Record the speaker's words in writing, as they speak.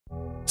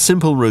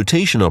Simple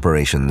rotation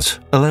operations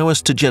allow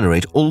us to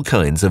generate all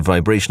kinds of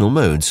vibrational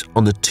modes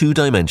on the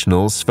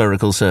two-dimensional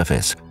spherical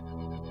surface.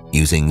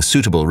 Using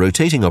suitable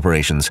rotating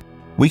operations,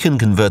 we can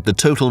convert the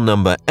total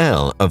number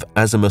L of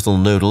azimuthal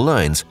nodal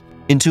lines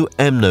into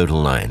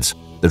M-nodal lines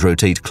that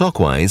rotate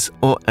clockwise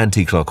or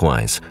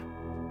anti-clockwise.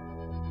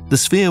 The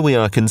sphere we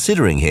are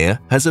considering here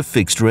has a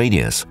fixed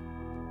radius.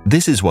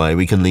 This is why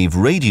we can leave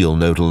radial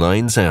nodal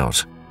lines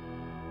out.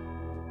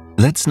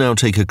 Let's now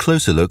take a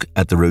closer look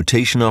at the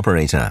rotation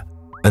operator.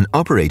 An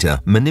operator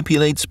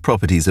manipulates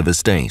properties of a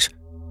state.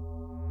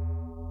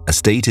 A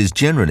state is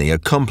generally a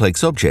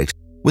complex object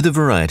with a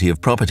variety of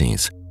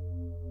properties.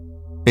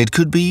 It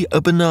could be a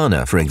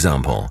banana, for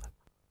example.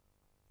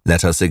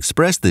 Let us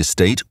express this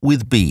state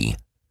with B.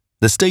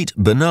 The state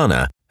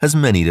banana has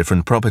many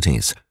different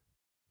properties,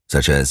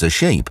 such as a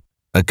shape,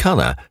 a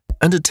color,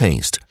 and a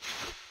taste.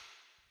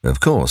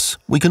 Of course,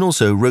 we can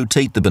also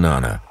rotate the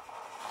banana.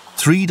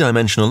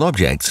 Three-dimensional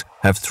objects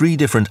have three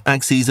different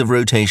axes of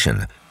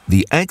rotation: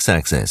 the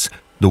x-axis,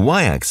 the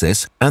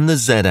y-axis, and the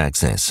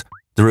z-axis.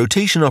 The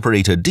rotation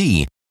operator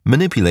D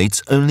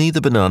manipulates only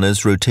the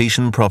banana's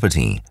rotation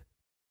property.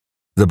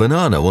 The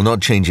banana will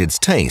not change its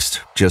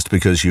taste just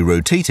because you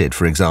rotate it,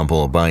 for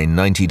example, by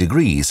 90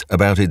 degrees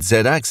about its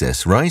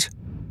z-axis, right?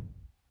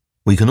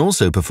 We can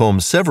also perform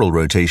several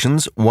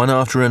rotations one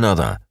after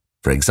another.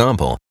 For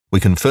example, we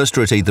can first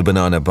rotate the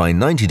banana by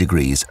 90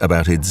 degrees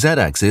about its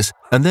z-axis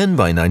and then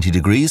by 90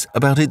 degrees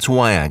about its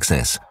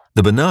y-axis.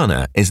 The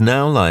banana is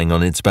now lying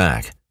on its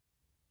back.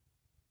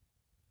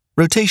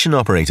 Rotation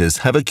operators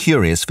have a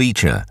curious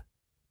feature.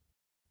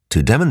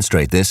 To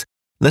demonstrate this,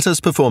 let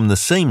us perform the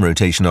same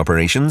rotation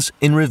operations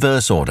in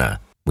reverse order.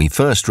 We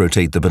first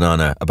rotate the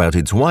banana about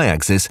its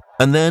y-axis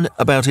and then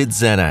about its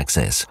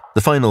z-axis.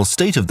 The final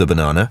state of the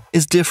banana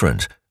is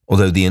different,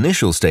 although the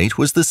initial state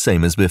was the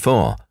same as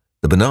before.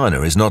 The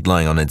banana is not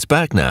lying on its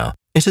back now.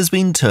 It has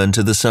been turned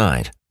to the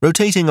side.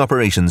 Rotating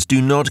operations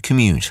do not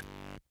commute.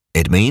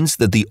 It means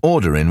that the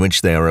order in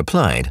which they are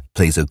applied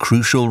plays a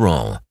crucial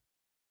role.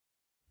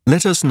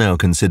 Let us now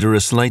consider a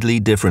slightly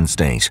different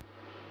state.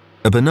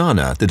 A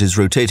banana that is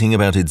rotating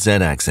about its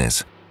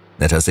z-axis.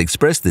 Let us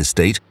express this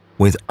state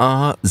with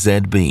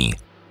RZB.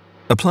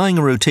 Applying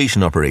a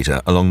rotation operator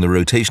along the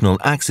rotational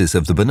axis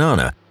of the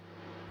banana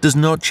does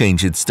not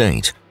change its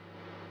state.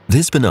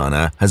 This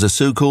banana has a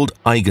so-called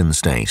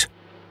eigenstate.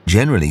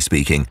 Generally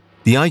speaking,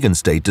 the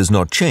eigenstate does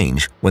not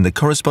change when the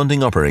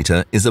corresponding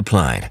operator is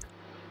applied.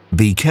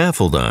 Be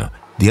careful though,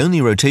 the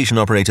only rotation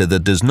operator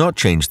that does not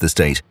change the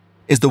state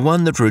is the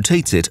one that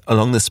rotates it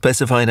along the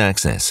specified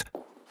axis.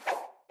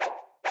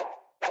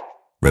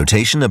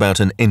 Rotation about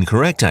an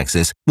incorrect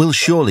axis will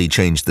surely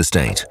change the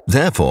state.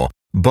 Therefore,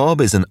 Bob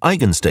is an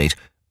eigenstate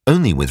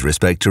only with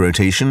respect to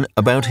rotation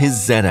about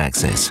his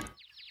z-axis.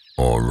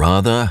 Or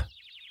rather,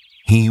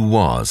 he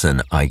was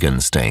an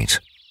eigenstate.